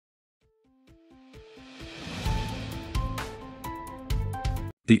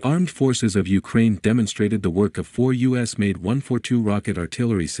The armed forces of Ukraine demonstrated the work of 4 US-made 142 rocket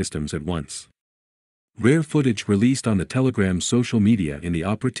artillery systems at once. Rare footage released on the Telegram social media in the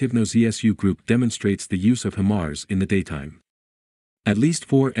Operativno ZSU group demonstrates the use of himars in the daytime. At least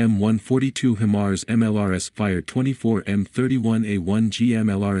 4 M142 himars MLRS fired 24 M31A1G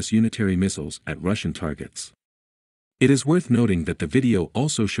MLRS unitary missiles at Russian targets. It is worth noting that the video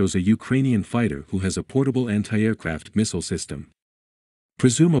also shows a Ukrainian fighter who has a portable anti-aircraft missile system.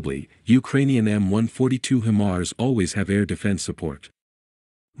 Presumably, Ukrainian M142 himars always have air defense support.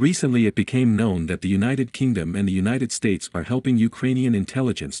 Recently it became known that the United Kingdom and the United States are helping Ukrainian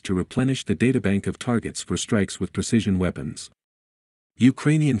intelligence to replenish the databank of targets for strikes with precision weapons.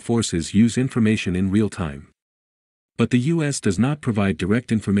 Ukrainian forces use information in real time. But the US does not provide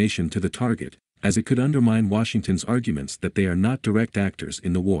direct information to the target, as it could undermine Washington's arguments that they are not direct actors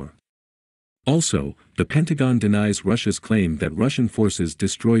in the war. Also, the Pentagon denies Russia's claim that Russian forces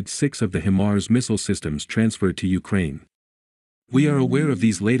destroyed 6 of the HIMARS missile systems transferred to Ukraine. We are aware of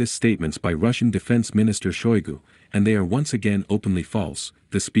these latest statements by Russian Defense Minister Shoigu, and they are once again openly false,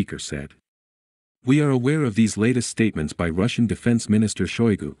 the speaker said. We are aware of these latest statements by Russian Defense Minister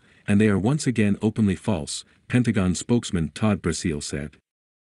Shoigu, and they are once again openly false, Pentagon spokesman Todd Brasile said.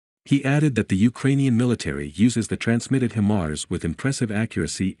 He added that the Ukrainian military uses the transmitted HIMARS with impressive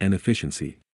accuracy and efficiency.